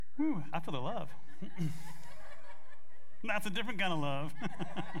Whew, I feel the love. That's a different kind of love.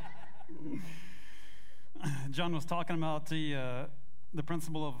 John was talking about the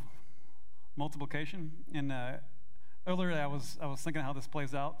principle of multiplication, and earlier I was thinking how this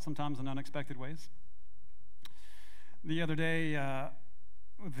plays out sometimes in unexpected ways. The other day, I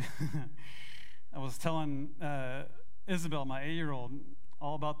was telling Isabel, my 8-year-old,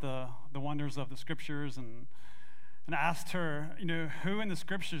 all about the wonders of the scriptures, and I asked her, who in the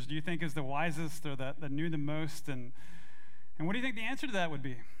scriptures do you think is the wisest or that knew the most? And what do you think the answer to that would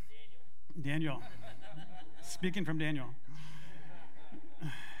be? Daniel. Speaking from Daniel.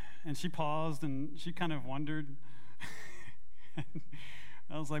 And she paused and she kind of wondered.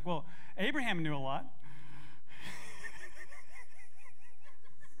 I was like, well, Abraham knew a lot.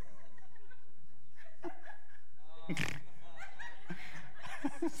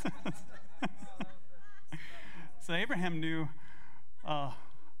 So Abraham knew a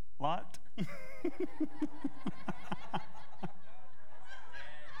lot.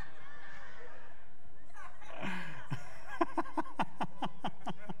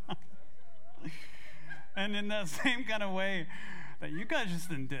 And in that same kind of way that you guys just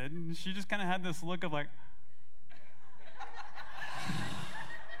did, she just kind of had this look of like,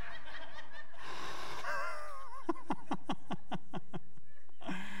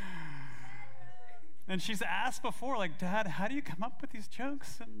 and she's asked before, like, Dad, how do you come up with these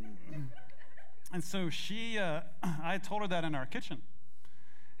jokes? And so I told her that in our kitchen.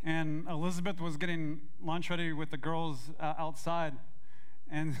 And Elizabeth was getting lunch ready with the girls outside.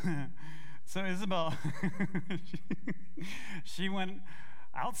 And so Isabel, she went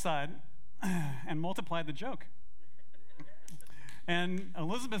outside and multiplied the joke. And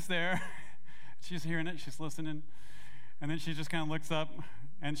Elizabeth's there. She's hearing it. She's listening. And then she just kind of looks up.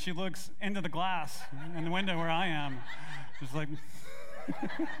 And she looks into the glass in the window where I am. Just like...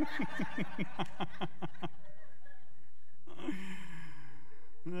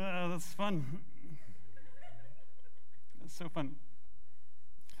 that's fun. That's so fun.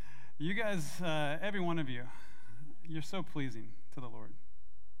 You guys, every one of you, you're so pleasing to the Lord.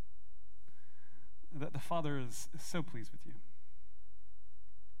 That the Father is so pleased with you.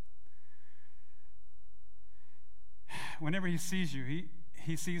 Whenever he sees you,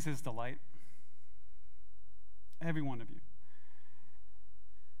 he sees his delight. Every one of you.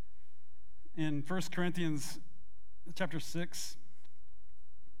 In 1 Corinthians chapter 6,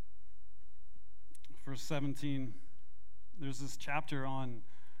 verse 17, there's this chapter on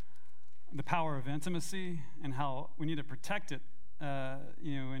the power of intimacy and how we need to protect it,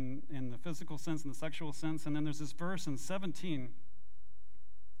 in the physical sense and the sexual sense. And then there's this verse in 17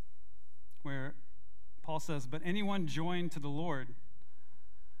 where Paul says, but anyone joined to the Lord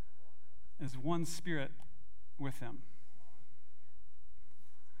is one spirit with him.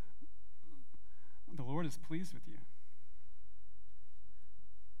 The Lord is pleased with you.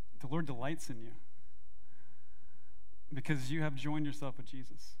 The Lord delights in you because you have joined yourself with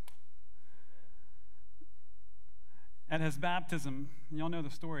Jesus. At his baptism, y'all know the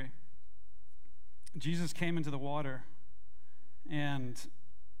story. Jesus came into the water and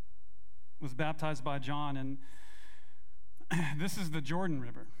was baptized by John, and this is the Jordan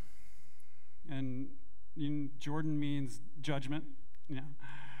River. And Jordan means judgment,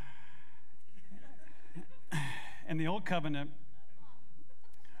 In the Old Covenant,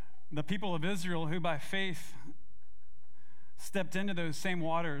 the people of Israel who by faith stepped into those same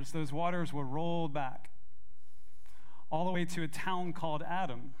waters, those waters were rolled back all the way to a town called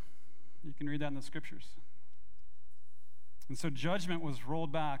Adam. You can read that in the scriptures. And so judgment was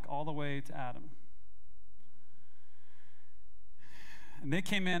rolled back all the way to Adam. And they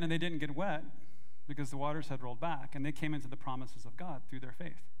came in and they didn't get wet because the waters had rolled back, and they came into the promises of God through their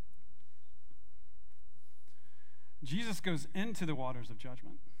faith. Jesus goes into the waters of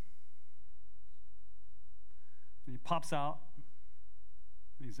judgment. And he pops out,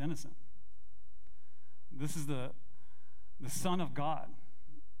 and he's innocent. This is the Son of God.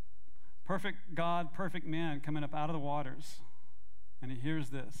 Perfect God, perfect man coming up out of the waters. And he hears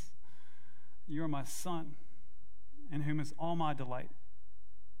this. You are my Son, in whom is all my delight,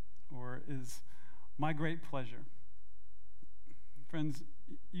 or is my great pleasure. Friends,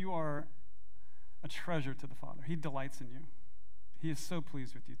 you are a treasure to the Father. He delights in you. He is so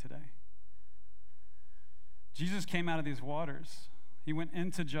pleased with you today. Jesus came out of these waters. He went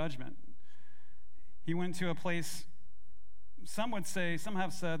into judgment. He went to a place, some have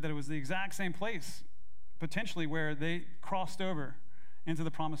said that it was the exact same place, potentially, where they crossed over into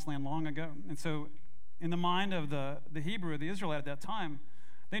the promised land long ago. And so in the mind of the Hebrew, the Israelite at that time,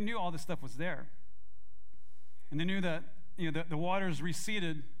 they knew all this stuff was there. And they knew that the waters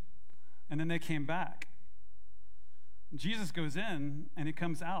receded and then they came back. Jesus goes in, and he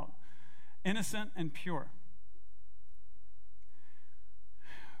comes out, innocent and pure.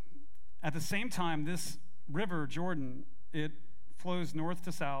 At the same time, this river, Jordan, it flows north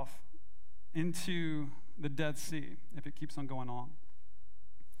to south into the Dead Sea, if it keeps on going on.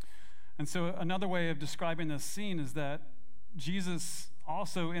 And so another way of describing this scene is that Jesus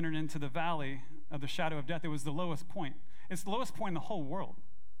also entered into the valley of the shadow of death. It was the lowest point. It's the lowest point in the whole world.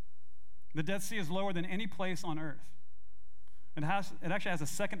 The Dead Sea is lower than any place on earth. It actually has a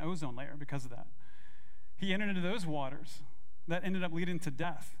second ozone layer because of that. He entered into those waters that ended up leading to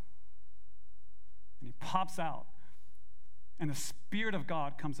death. And he pops out, and the Spirit of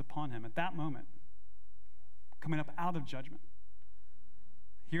God comes upon him at that moment, coming up out of judgment.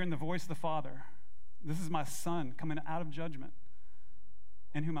 Hearing the voice of the Father, this is my Son coming out of judgment,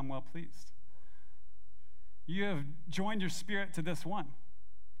 in whom I'm well pleased. You have joined your spirit to this one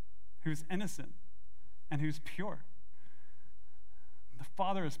who's innocent and who's pure. The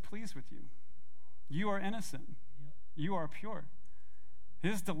Father is pleased with you. You are innocent. You are pure.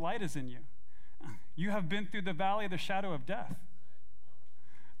 His delight is in you. You have been through the valley of the shadow of death.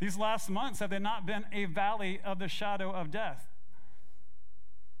 These last months, have they not been a valley of the shadow of death?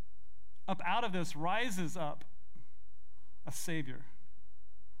 Up out of this rises up a Savior,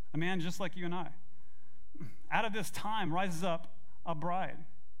 a man just like you and I. Out of this time rises up a bride.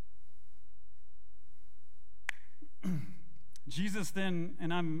 Jesus then,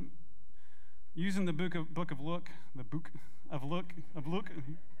 and I'm using the book of Luke, the book of Luke,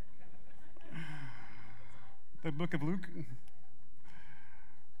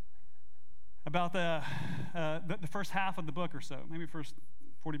 about the first half of the book or so, maybe first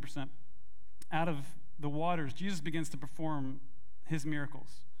 40%, out of the waters, Jesus begins to perform his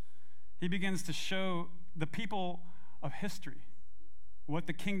miracles. He begins to show the people of history what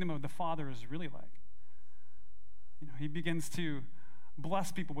the kingdom of the Father is really like. He begins to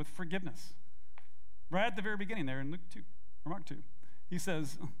bless people with forgiveness. Right at the very beginning there in Luke 2, or Mark 2, he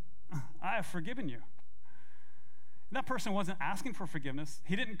says, I have forgiven you. And that person wasn't asking for forgiveness.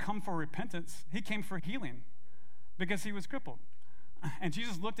 He didn't come for repentance. He came for healing because he was crippled. And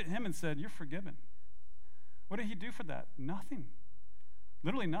Jesus looked at him and said, you're forgiven. What did he do for that? Nothing.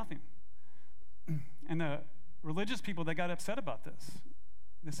 Literally nothing. And the religious people, they got upset about this.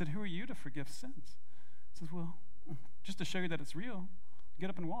 They said, who are you to forgive sins? He says, well, just to show you that it's real, get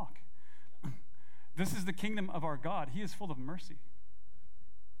up and walk. This is the kingdom of our God. He is full of mercy.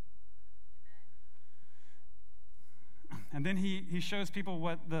 And then he shows people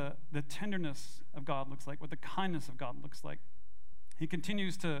what the tenderness of God looks like, what the kindness of God looks like. He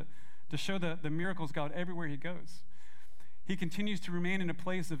continues to show the miracles of God everywhere he goes. He continues to remain in a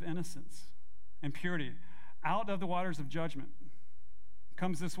place of innocence and purity. Out of the waters of judgment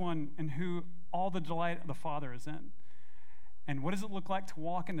comes this one in who all the delight of the Father is in. And what does it look like to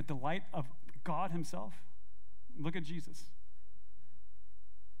walk in the delight of God himself? Look at Jesus.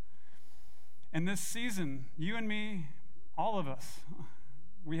 In this season, you and me, all of us,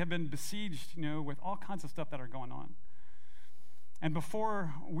 we have been besieged, with all kinds of stuff that are going on. And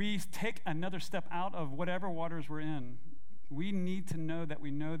before we take another step out of whatever waters we're in, we need to know that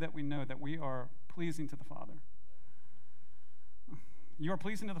we know that we know that we are pleasing to the Father. You are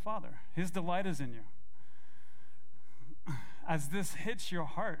pleasing to the Father. His delight is in you. As this hits your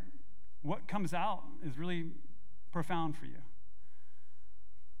heart, what comes out is really profound for you.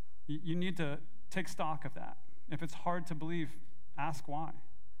 You need to take stock of that. If it's hard to believe, ask why,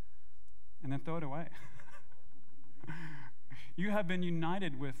 and then throw it away. You have been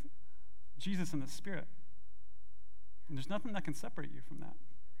united with Jesus in the Spirit, and there's nothing that can separate you from that.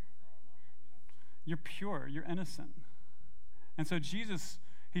 You're pure, you're innocent. And so Jesus,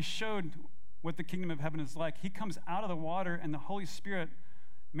 he showed what the kingdom of heaven is like. He comes out of the water, and the Holy Spirit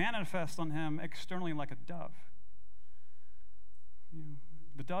manifests on him externally like a dove.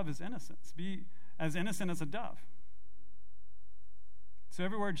 The dove is innocence. Be as innocent as a dove. So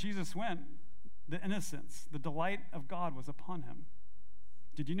everywhere Jesus went, the innocence, the delight of God was upon him.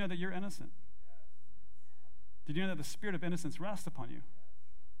 Did you know that you're innocent? Did you know that the spirit of innocence rests upon you?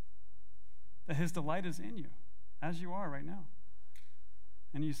 That his delight is in you, as you are right now.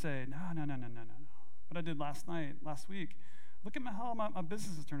 And you say, no. What I did last week, look at how my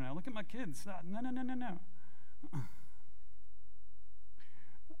business is turning out. Look at my kids. No.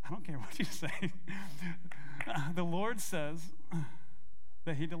 I don't care what you say. The Lord says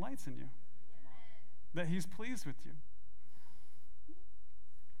that he delights in you, that he's pleased with you.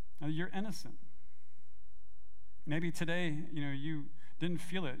 You're innocent. Maybe today, you didn't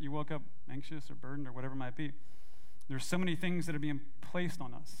feel it. You woke up anxious or burdened or whatever it might be. There's so many things that are being placed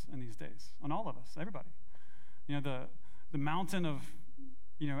on us in these days, on all of us, everybody. The mountain of,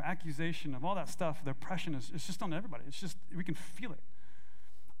 accusation of all that stuff, the oppression is just on everybody. It's just, we can feel it.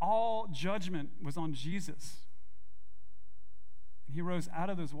 All judgment was on Jesus. And he rose out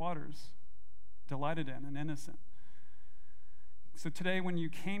of those waters, delighted in and innocent. So today, when you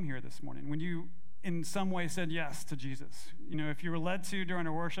came here this morning, when you in some way said yes to Jesus, if you were led to during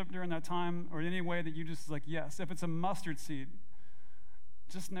our worship during that time, or any way that you just like yes, if it's a mustard seed,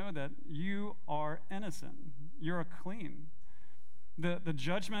 just know that you are innocent. You're clean. The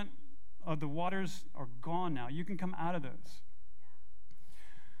judgment of the waters are gone now. You can come out of those.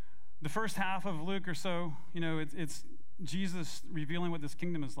 The first half of Luke or so, it's Jesus revealing what this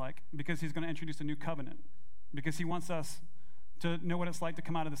kingdom is like, because he's going to introduce a new covenant, because he wants us to know what it's like to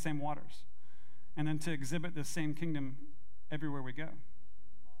come out of the same waters, and then to exhibit the same kingdom everywhere we go.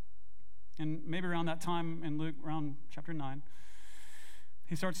 And maybe around that time in Luke, around chapter 9,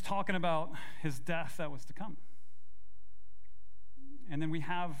 he starts talking about his death that was to come. And then we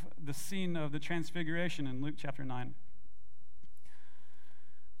have the scene of the transfiguration in Luke chapter 9.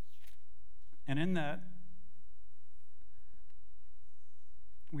 And in that,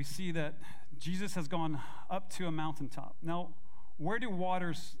 we see that Jesus has gone up to a mountaintop. Now, where do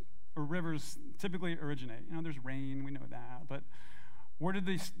waters or rivers typically originate? There's rain, we know that, but where do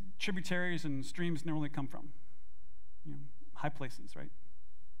these tributaries and streams normally come from? High places, right?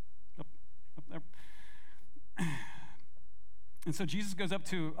 Up there. And so Jesus goes up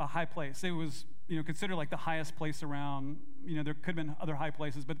to a high place. It was, considered like the highest place around. There could have been other high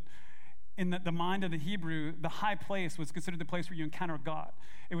places, but in the mind of the Hebrew, the high place was considered the place where you encounter God.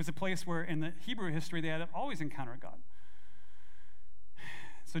 It was a place where in the Hebrew history, they had always encountered God.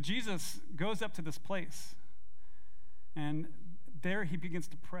 So Jesus goes up to this place, and there he begins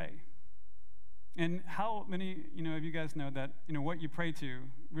to pray. And how many, of you guys know that, what you pray to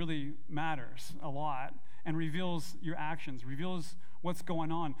really matters a lot and reveals your actions, reveals what's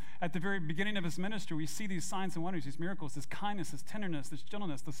going on. At the very beginning of his ministry, we see these signs and wonders, these miracles, this kindness, this tenderness, this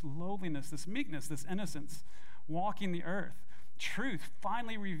gentleness, this lowliness, this meekness, this innocence, walking the earth. Truth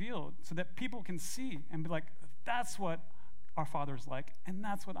finally revealed so that people can see and be like, that's what our Father's like, and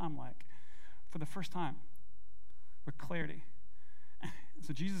that's what I'm like, for the first time, with clarity.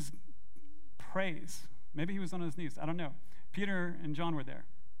 So Jesus prays. Maybe he was on his knees. I don't know. Peter and John were there.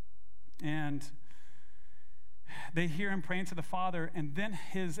 And they hear him praying to the Father, and then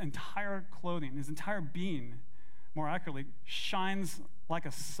his entire clothing, his entire being, more accurately, shines like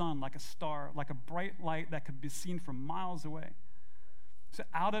a sun, like a star, like a bright light that could be seen from miles away. So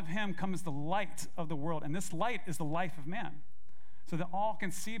out of him comes the light of the world, and this light is the life of man, so that all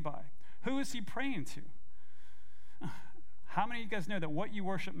can see by. Who is he praying to? How many of you guys know that what you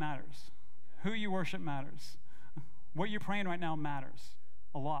worship matters? Who you worship matters. What you're praying right now matters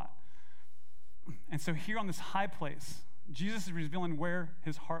a lot. And so here on this high place, Jesus is revealing where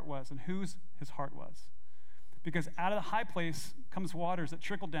his heart was and whose his heart was. Because out of the high place comes waters that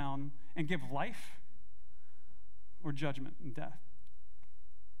trickle down and give life or judgment and death.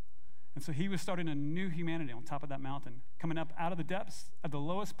 And so he was starting a new humanity on top of that mountain, coming up out of the depths of the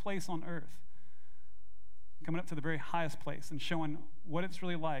lowest place on earth, coming up to the very highest place and showing what it's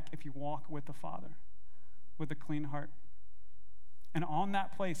really like if you walk with the Father, with a clean heart. And on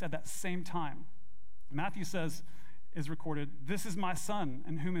that place at that same time, Matthew says, is recorded, this is my son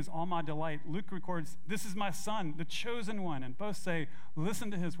in whom is all my delight. Luke records, this is my son, the chosen one. And both say,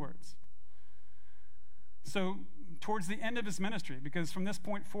 listen to his words. So towards the end of his ministry, because from this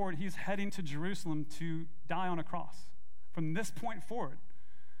point forward, he's heading to Jerusalem to die on a cross. From this point forward,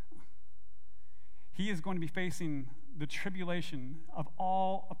 he is going to be facing the tribulation of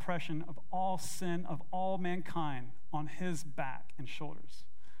all oppression, of all sin, of all mankind on his back and shoulders.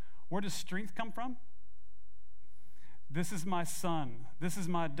 Where does strength come from? This is my son, this is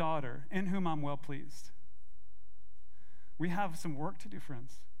my daughter, in whom I'm well pleased. We have some work to do,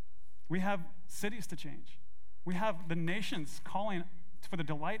 friends. We have cities to change. We have the nations calling for the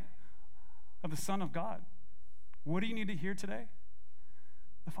delight of the Son of God. What do you need to hear today?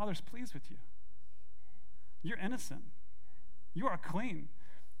 The Father's pleased with you. You're innocent. You are clean.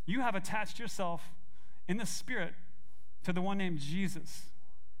 You have attached yourself in the Spirit to the one named Jesus,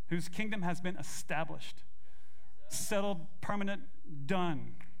 whose kingdom has been established, settled, permanent,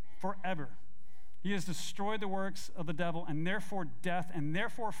 done, forever. He has destroyed the works of the devil, and therefore death, and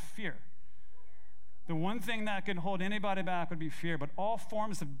therefore fear. The one thing that could hold anybody back would be fear, but all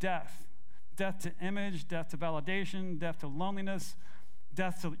forms of death, death to image, death to validation, death to loneliness,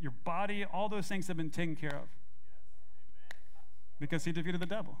 death to your body, all those things have been taken care of because he defeated the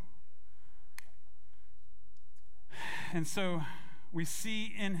devil. And so we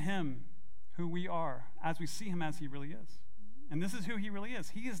see in him who we are as we see him as he really is. And this is who he really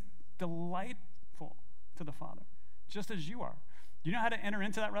is. He is delightful to the Father, just as you are. Do you know how to enter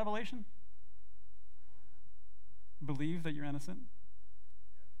into that revelation? Believe that you're innocent.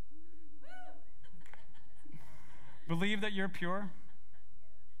 Believe that you're pure.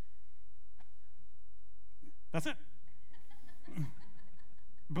 That's it.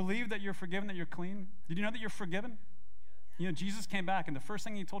 Believe that you're forgiven, that you're clean. Did you know that you're forgiven? You know, Jesus came back, and the first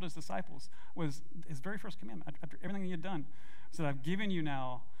thing he told his disciples was his very first commandment, after everything he had done, was that I've given you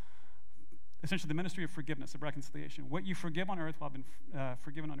now, essentially, the ministry of forgiveness, of reconciliation. What you forgive on earth will have been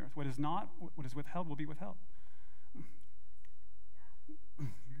forgiven on earth. What is not, what is withheld will be withheld.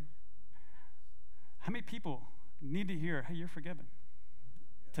 How many people need to hear, hey, you're forgiven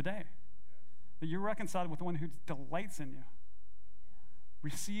today? That you're reconciled with the one who delights in you.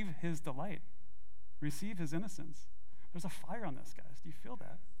 Receive his delight. Receive his innocence. There's a fire on this, guys. Do you feel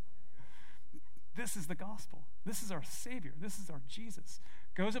that? This is the gospel. This is our Savior. This is our Jesus.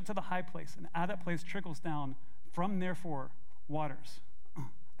 Goes up to the high place, and out of that place trickles down from therefore waters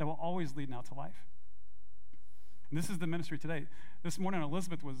that will always lead now to life. And this is the ministry today. This morning,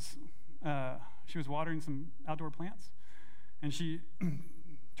 Elizabeth was, she was watering some outdoor plants, and she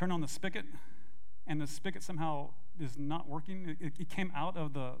turned on the spigot, and the spigot somehow is not working. It came out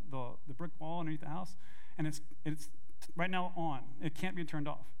of the brick wall underneath the house, and it's right now on. It can't be turned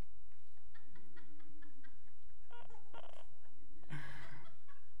off.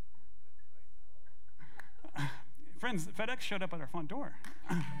 Friends, FedEx showed up at our front door.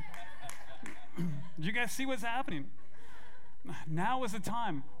 Did you guys see what's happening? Now is the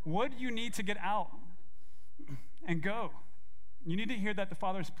time. What do you need to get out and go? You need to hear that the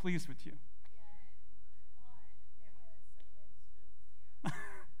Father is pleased with you.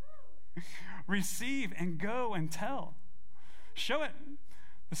 Receive and go and tell. Show it.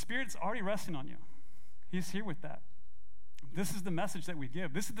 The Spirit's already resting on you. He's here with that. This is the message that we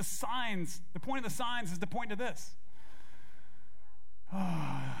give. This is the signs. The point of the signs is to point to this.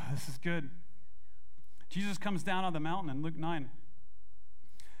 Oh, this is good. Jesus comes down on the mountain in Luke 9.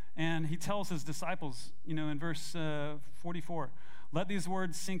 And he tells his disciples, in verse 44, let these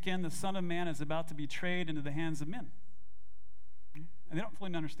words sink in. The Son of Man is about to be betrayed into the hands of men. And they don't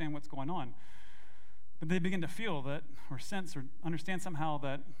fully understand what's going on. But they begin to feel that, or sense, or understand somehow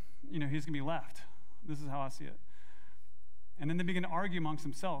that, he's going to be left. This is how I see it. And then they begin to argue amongst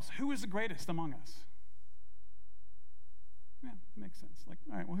themselves. Who is the greatest among us? Yeah, that makes sense. Like,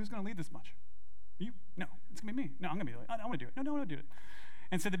 all right, well, who's going to lead this bunch? You? No, it's going to be me. No, I'm going to be like, I want to do it. No, I want to do it.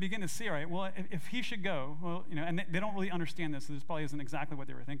 And so they begin to see, all right, well, if he should go, well, and they don't really understand this, so this probably isn't exactly what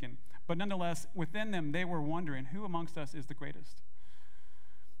they were thinking. But nonetheless, within them, they were wondering, who amongst us is the greatest?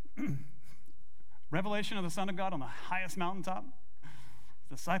 Revelation of the Son of God on the highest mountaintop.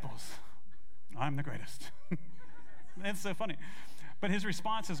 Disciples, I'm the greatest. It's so funny. But his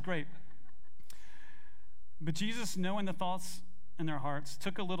response is great. But Jesus, knowing the thoughts in their hearts,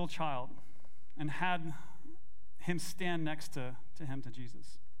 took a little child and had him stand next to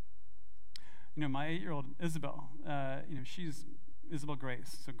Jesus. My 8-year-old Isabel, she's Isabel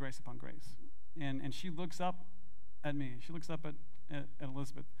Grace, so grace upon grace. And she looks up at me. She looks up at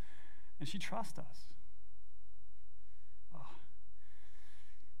Elizabeth. And she trusts us. Oh,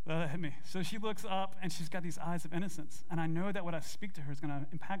 that hit me. So she looks up, and she's got these eyes of innocence. And I know that what I speak to her is going to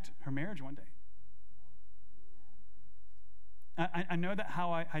impact her marriage one day. I know that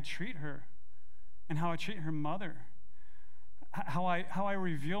how I treat her and how I treat her mother, how I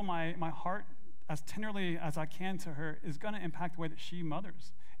reveal my heart as tenderly as I can to her is going to impact the way that she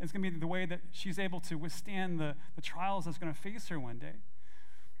mothers. It's going to be the way that she's able to withstand the trials that's going to face her one day.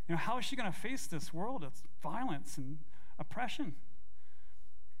 How is she going to face this world of violence and oppression?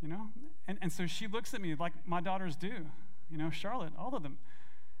 And so she looks at me like my daughters do, Charlotte, all of them.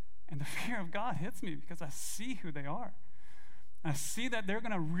 And the fear of God hits me because I see who they are. And I see that they're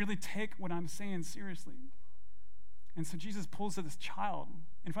going to really take what I'm saying seriously. And so Jesus pulls to this child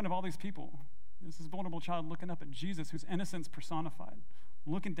in front of all these people. There's this vulnerable child looking up at Jesus, whose innocence personified,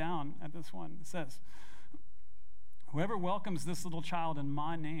 looking down at this one. It says, whoever welcomes this little child in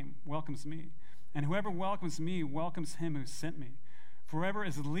my name welcomes me. And whoever welcomes me welcomes him who sent me. For whoever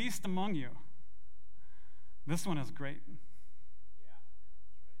is least among you, this one is great.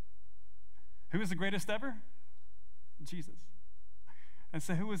 Who is the greatest ever? Jesus. And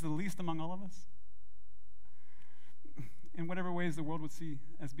so who is the least among all of us? In whatever ways the world would see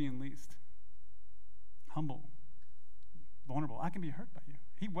as being least. Humble, vulnerable. I can be hurt by you.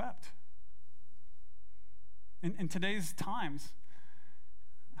 He wept. In today's times,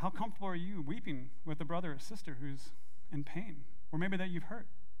 How comfortable are you weeping with a brother or sister who's in pain, or maybe that you've hurt?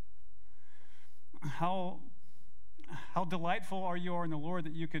 How delightful are you in the Lord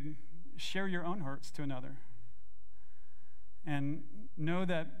that you could share your own hurts to another and know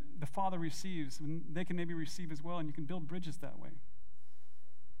that the Father receives, and they can maybe receive as well, and you can build bridges that way.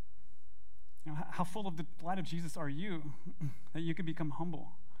 How full of the light of Jesus are you that you can become humble,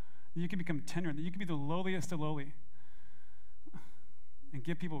 that you can become tender, that you can be the lowliest of lowly and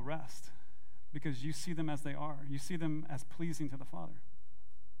give people rest because you see them as they are. You see them as pleasing to the Father.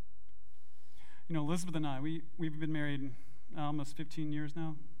 Elizabeth and I, we've been married almost 15 years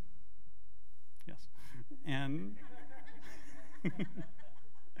now. Yes. And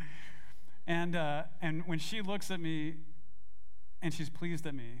and when she looks at me and she's pleased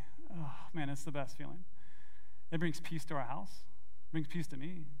at me, oh man, it's the best feeling. It brings peace to our house. It brings peace to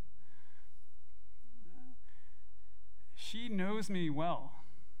me. She knows me well.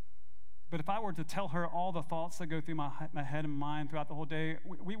 But if I were to tell her all the thoughts that go through my head and mind throughout the whole day,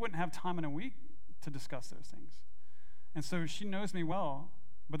 we wouldn't have time in a week to discuss those things. And so she knows me well,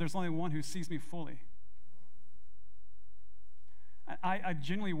 but there's only one who sees me fully. I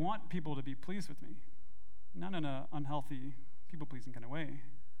genuinely want people to be pleased with me, not in an unhealthy, people-pleasing kind of way,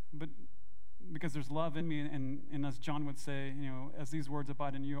 but because there's love in me, and as John would say, as these words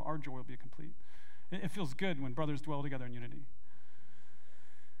abide in you, our joy will be complete. It feels good when brothers dwell together in unity.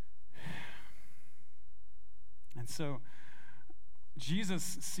 And so Jesus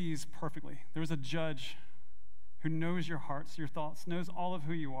sees perfectly. There's a judge who knows your hearts, your thoughts, knows all of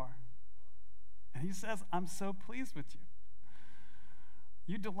who you are. And he says, I'm so pleased with you.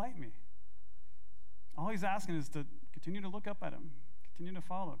 You delight me. All he's asking is to continue to look up at him, continue to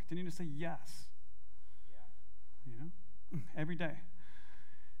follow, continue to say yes. Every day.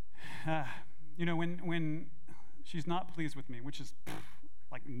 When she's not pleased with me, which is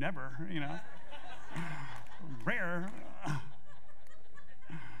like never, rare.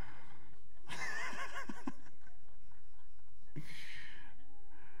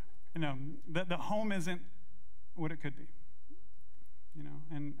 The home isn't what it could be,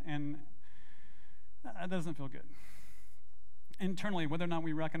 and that doesn't feel good. Internally, whether or not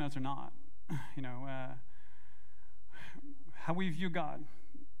we recognize or not, how we view God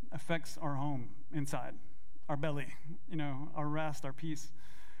affects our home inside, our belly, our rest, our peace.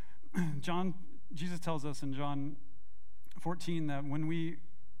 Jesus tells us in John 14 that when we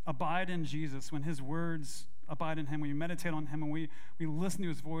abide in Jesus, when his words abide in him, when we meditate on him, and we listen to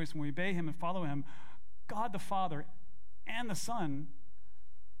his voice, when we obey him and follow him, God the Father and the Son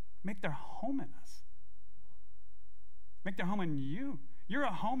make their home in us. Make their home in you. You're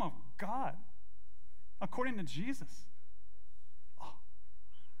a home of God, according to Jesus. Oh,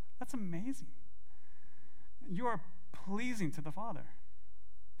 that's amazing. You are pleasing to the Father.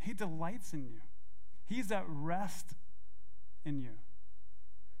 He delights in you. He's at rest in you.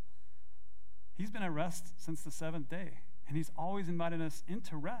 He's been at rest since the seventh day, and he's always invited us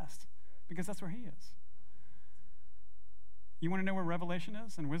into rest because that's where he is. You want to know where revelation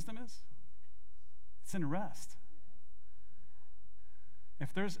is and wisdom is? It's in rest.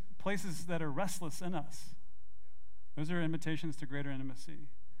 If there's places that are restless in us, those are invitations to greater intimacy.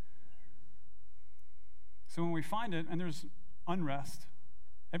 So when we find it, and there's unrest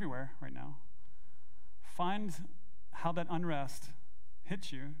everywhere right now, find how that unrest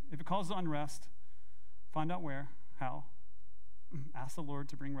hits you. If it causes unrest, find out where, how. Ask the Lord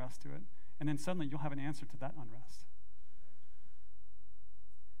to bring rest to it. And then suddenly you'll have an answer to that unrest.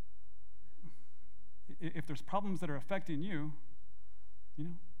 If there's problems that are affecting you,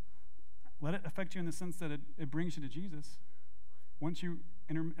 let it affect you in the sense that it brings you to Jesus. Once you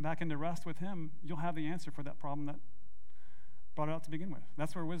enter back into rest with him, you'll have the answer for that problem that brought it out to begin with.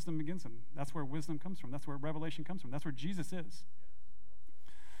 That's where wisdom begins from. That's where wisdom comes from. That's where revelation comes from. That's where Jesus is.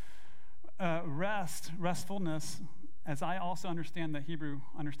 Restfulness, as I also understand the Hebrew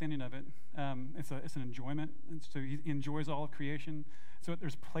understanding of it, it's an enjoyment. And so he enjoys all of creation. So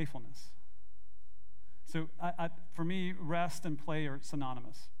there's playfulness. So for me, rest and play are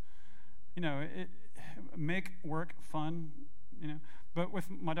synonymous. Make work fun, But with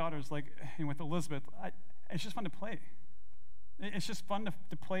my daughters, with Elizabeth, it's just fun to play. It's just fun to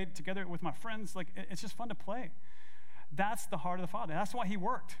play together with my friends. It's just fun to play. That's the heart of the Father. That's why he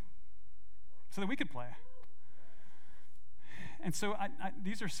worked, so that we could play. And so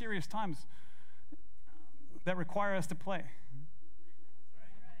these are serious times that require us to play.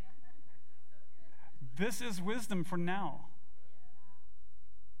 This is wisdom for now,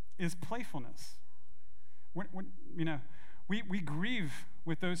 is playfulness. We grieve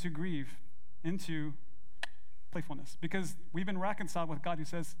with those who grieve into playfulness, because we've been reconciled with God who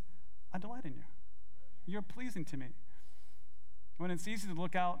says, I delight in you. You're pleasing to me. When it's easy to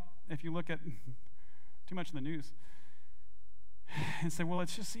look out, if you look at too much in the news, and say, well, it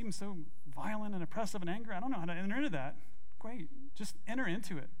just seems so violent and oppressive and angry. I don't know how to enter into that. Great. Just enter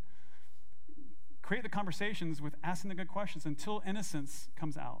into it. Create the conversations with asking the good questions until innocence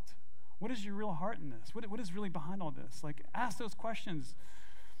comes out. What is your real heart in this? What is really behind all this? Like, ask those questions.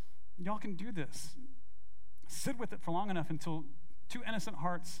 Y'all can do this. Sit with it for long enough until two innocent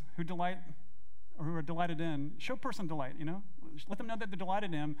hearts who delight or who are delighted in, show person delight, Let them know that they're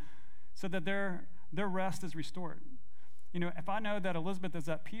delighted in so that their rest is restored. If I know that Elizabeth is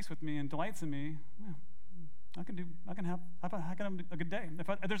at peace with me and delights in me, I can have a good day. If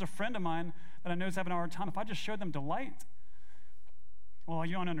there's a friend of mine that I know is having a hard time, if I just show them delight, well,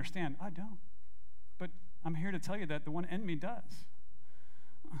 you don't understand. I don't. But I'm here to tell you that the one in me does.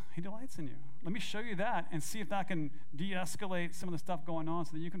 He delights in you. Let me show you that and see if that can de-escalate some of the stuff going on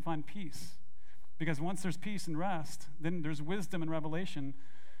so that you can find peace. Because once there's peace and rest, then there's wisdom and revelation.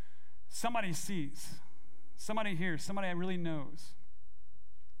 Somebody sees. Somebody hears. Somebody really knows.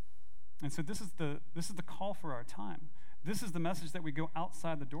 And so this is the call for our time. This is the message that we go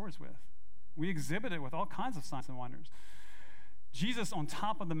outside the doors with. We exhibit it with all kinds of signs and wonders. Jesus on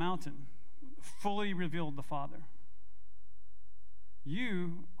top of the mountain fully revealed the Father.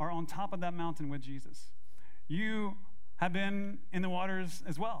 You are on top of that mountain with Jesus. You have been in the waters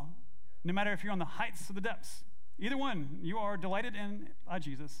as well. No matter if you're on the heights or the depths. Either one, you are delighted in by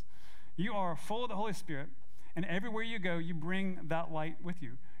Jesus. You are full of the Holy Spirit. And everywhere you go, you bring that light with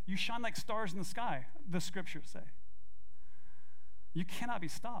you. You shine like stars in the sky, the scriptures say. You cannot be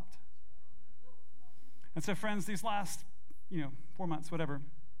stopped. And so, friends, these last, 4 months, whatever,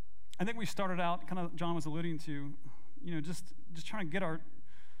 I think we started out, kind of John was alluding to, just trying to get our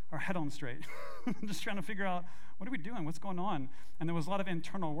head on straight. Just trying to figure out, what are we doing? What's going on? And there was a lot of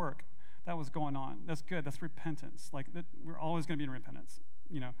internal work that was going on. That's good. That's repentance. We're always going to be in repentance,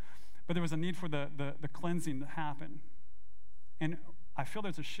 But there was a need for the cleansing to happen. And I feel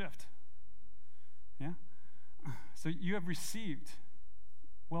there's a shift. Yeah? So you have received.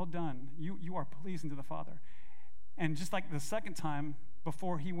 Well done. You are pleasing to the Father. And just like the second time,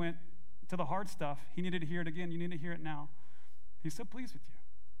 before he went to the hard stuff, he needed to hear it again. You need to hear it now. He's so pleased with you.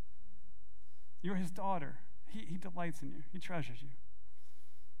 You're his daughter. He delights in you. He treasures you.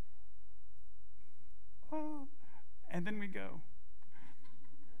 Oh, and then we go.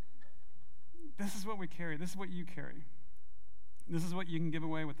 This is what we carry. This is what you carry. This is what you can give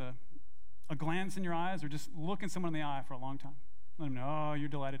away with a glance in your eyes or just looking someone in the eye for a long time. Let them know, oh, you're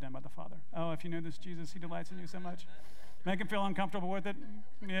delighted in by the Father. Oh, if you know this Jesus, he delights in you so much. Make him feel uncomfortable with it.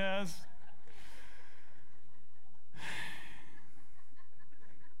 Yes.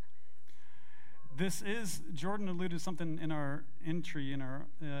 This is, Jordan alluded to something in our entry,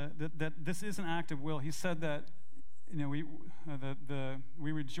 that this is an act of will. He said that, we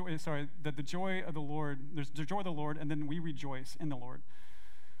rejoice, that the joy of the Lord, there's the joy of the Lord, and then we rejoice in the Lord.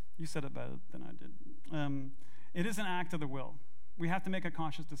 You said it better than I did. It is an act of the will. We have to make a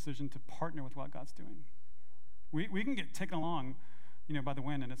conscious decision to partner with what God's doing. We can get taken along, by the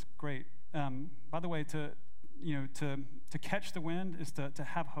wind, and it's great. By the way, to catch the wind is to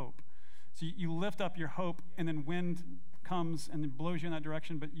have hope. So you lift up your hope, and then wind comes and it blows you in that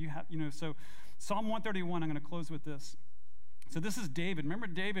direction. But you have, so Psalm 131, I'm going to close with this. So this is David. Remember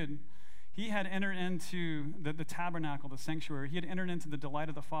David, he had entered into the tabernacle, the sanctuary. He had entered into the delight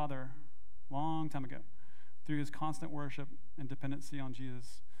of the Father a long time ago through his constant worship and dependency on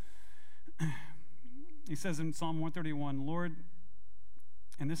Jesus. He says in Psalm 131, Lord,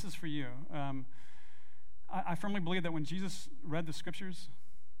 and this is for you, I firmly believe that when Jesus read the scriptures,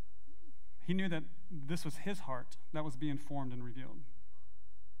 he knew that this was his heart that was being formed and revealed.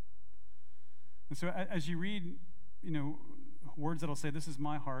 And so as you read, words that'll say, this is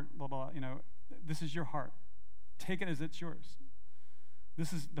my heart, blah, blah, this is your heart. Take it as it's yours.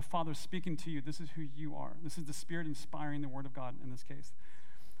 This is the Father speaking to you. This is who you are. This is the Spirit inspiring the Word of God in this case.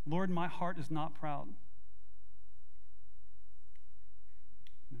 Lord, my heart is not proud.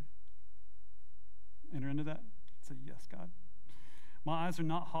 Enter into that. Say, yes, God. My eyes are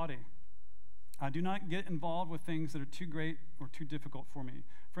not haughty. I do not get involved with things that are too great or too difficult for me.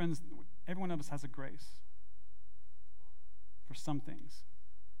 Friends, every one of us has a grace for some things,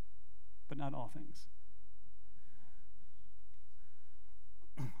 but not all things.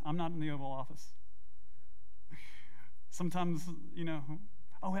 I'm not in the Oval Office. Sometimes,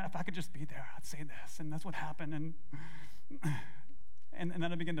 if I could just be there, I'd say this, and that's what happened. And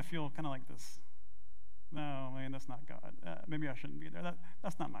then I begin to feel kind of like this. No, man, that's not God. Maybe I shouldn't be there.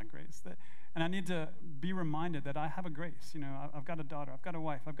 That's not my grace. And I need to be reminded that I have a grace. I've got a daughter. I've got a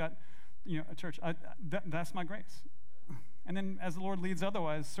wife. I've got, a church. That's my grace. And then as the Lord leads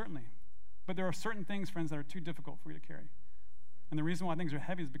otherwise, certainly. But there are certain things, friends, that are too difficult for you to carry. And the reason why things are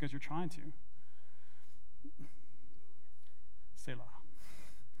heavy is because you're trying to. Selah.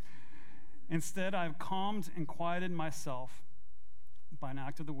 Instead, I've calmed and quieted myself by an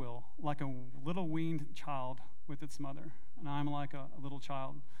act of the will, like a little weaned child with its mother. And I'm like a little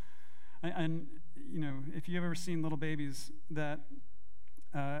child. And if you've ever seen little babies that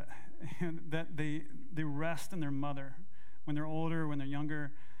they rest in their mother when they're older, when they're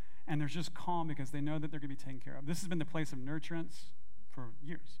younger, and they're just calm because they know that they're going to be taken care of. This has been the place of nurturance for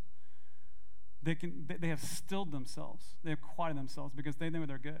years. They have stilled themselves. They have quieted themselves because they know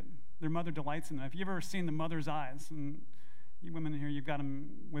they're good. Their mother delights in them. If you've ever seen the mother's eyes, and you women in here, you've got them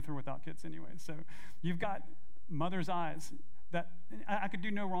with or without kids anyway. So you've got mother's eyes that I could do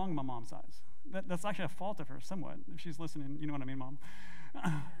no wrong in my mom's eyes. That's actually a fault of her somewhat. If she's listening, you know what I mean, Mom.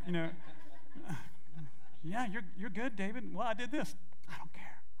 Yeah, you're good, David. Well, I did this. I don't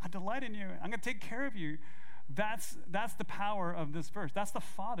care. I delight in you. I'm going to take care of you. That's the power of this verse. That's the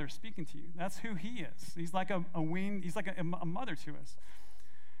Father speaking to you. That's who he is. He's like a wean. He's like a mother to us.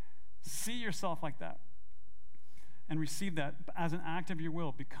 See yourself like that and receive that as an act of your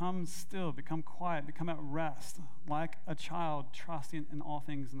will. Become still, become quiet, become at rest, like a child trusting in all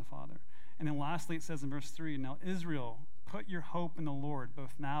things in the Father. And then lastly, it says in verse 3, now Israel, put your hope in the Lord,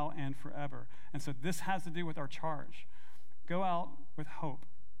 both now and forever. And so this has to do with our charge. Go out with hope,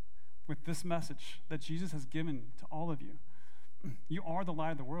 with this message that Jesus has given to all of you. You are the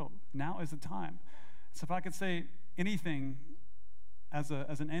light of the world. Now is the time. So if I could say anything as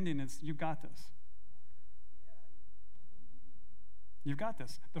an ending, it's you've got this. You've got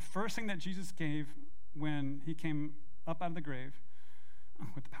this. The first thing that Jesus gave when he came up out of the grave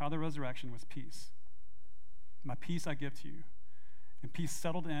with the power of the resurrection was peace. My peace I give to you. And peace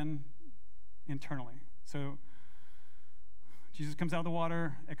settled in internally. So Jesus comes out of the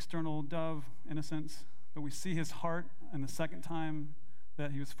water, external dove, innocence, but we see his heart, and the second time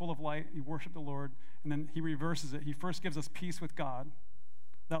that he was full of light, he worshiped the Lord, and then he reverses it. He first gives us peace with God.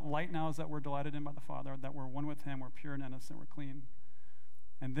 That light now is that we're delighted in by the Father, that we're one with him, we're pure and innocent, we're clean.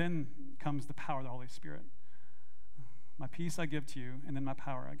 And then comes the power of the Holy Spirit. My peace I give to you, and then my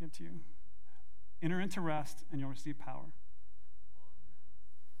power I give to you. Enter into rest, and you'll receive power.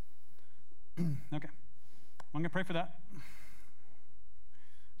 Okay. I'm going to pray for that.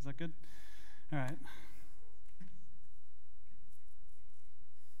 Is that good? All right.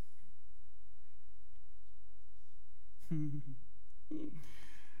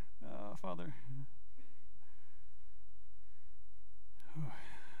 Father.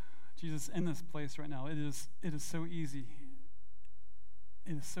 Jesus, in this place right now, it is so easy.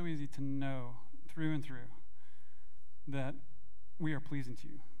 It is so easy to know through and through that we are pleasing to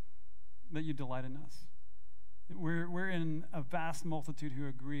you, that you delight in us. We're in a vast multitude who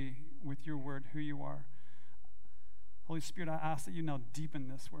agree with your word, who you are. Holy Spirit, I ask that you now deepen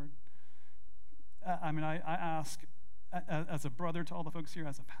this word. I ask as a brother to all the folks here,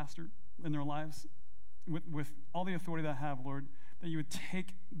 as a pastor in their lives, with all the authority that I have, Lord, that you would take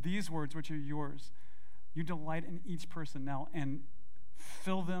these words, which are yours. You delight in each person now and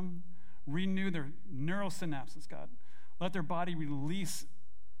fill them, renew their neural synapses, God. Let their body release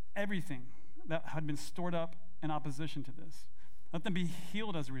everything that had been stored up in opposition to this. Let them be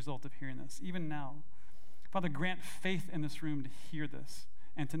healed as a result of hearing this, even now. Father, grant faith in this room to hear this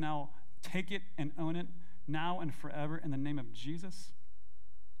and to now take it and own it now and forever in the name of Jesus.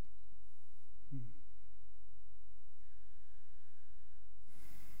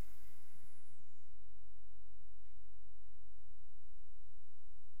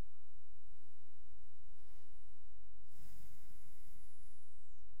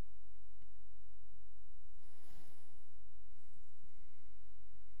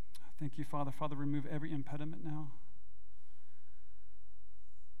 Thank you, Father. Father, remove every impediment now.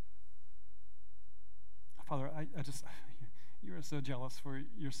 Father, you are so jealous for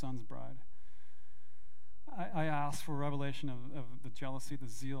your son's bride. I ask for revelation of the jealousy, the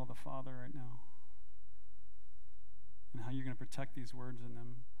zeal of the Father right now, and how you're going to protect these words in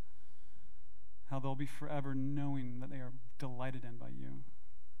them, how they'll be forever knowing that they are delighted in by you,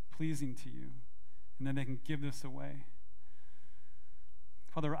 pleasing to you, and then they can give this away.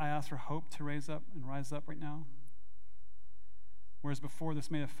 Father, I ask for hope to rise up right now. Whereas before this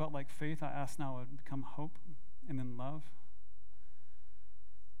may have felt like faith, I ask now it would become hope and then love.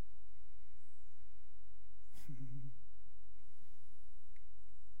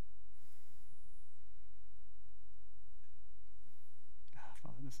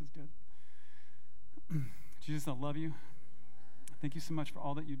 this is good. Jesus, I love you. Thank you so much for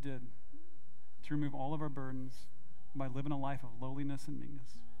all that you did to remove all of our burdens by living a life of lowliness and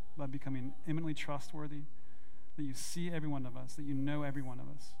meekness, by becoming eminently trustworthy, that you see every one of us, that you know every one of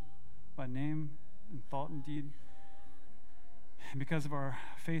us by name and thought and deed. And because of our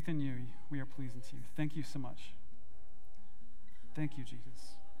faith in you, we are pleasing to you. Thank you so much. Thank you,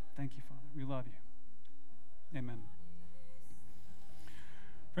 Jesus. Thank you, Father. We love you. Amen.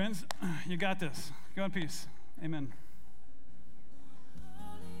 Friends, you got this. Go in peace. Amen.